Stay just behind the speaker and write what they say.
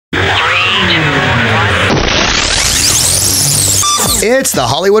It's the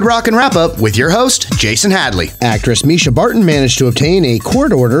Hollywood Rockin' Wrap-Up with your host, Jason Hadley. Actress Misha Barton managed to obtain a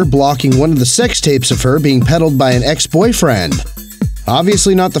court order blocking one of the sex tapes of her being peddled by an ex-boyfriend.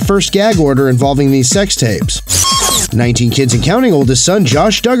 Obviously not the first gag order involving these sex tapes. 19 kids and counting oldest son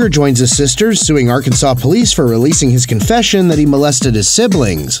Josh Duggar joins his sisters suing Arkansas police for releasing his confession that he molested his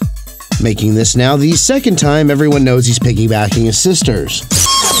siblings, making this now the second time everyone knows he's piggybacking his sisters.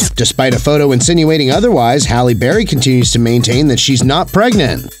 Despite a photo insinuating otherwise, Halle Berry continues to maintain that she's not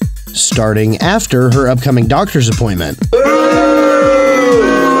pregnant, starting after her upcoming doctor's appointment.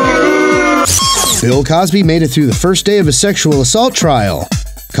 Bill Cosby made it through the first day of his sexual assault trial.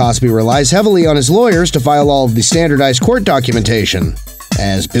 Cosby relies heavily on his lawyers to file all of the standardized court documentation,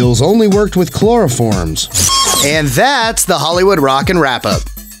 as Bill's only worked with chloroforms. And that's the Hollywood Rockin' Wrap-Up.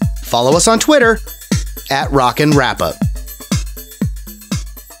 Follow us on Twitter @RockinWrapUp.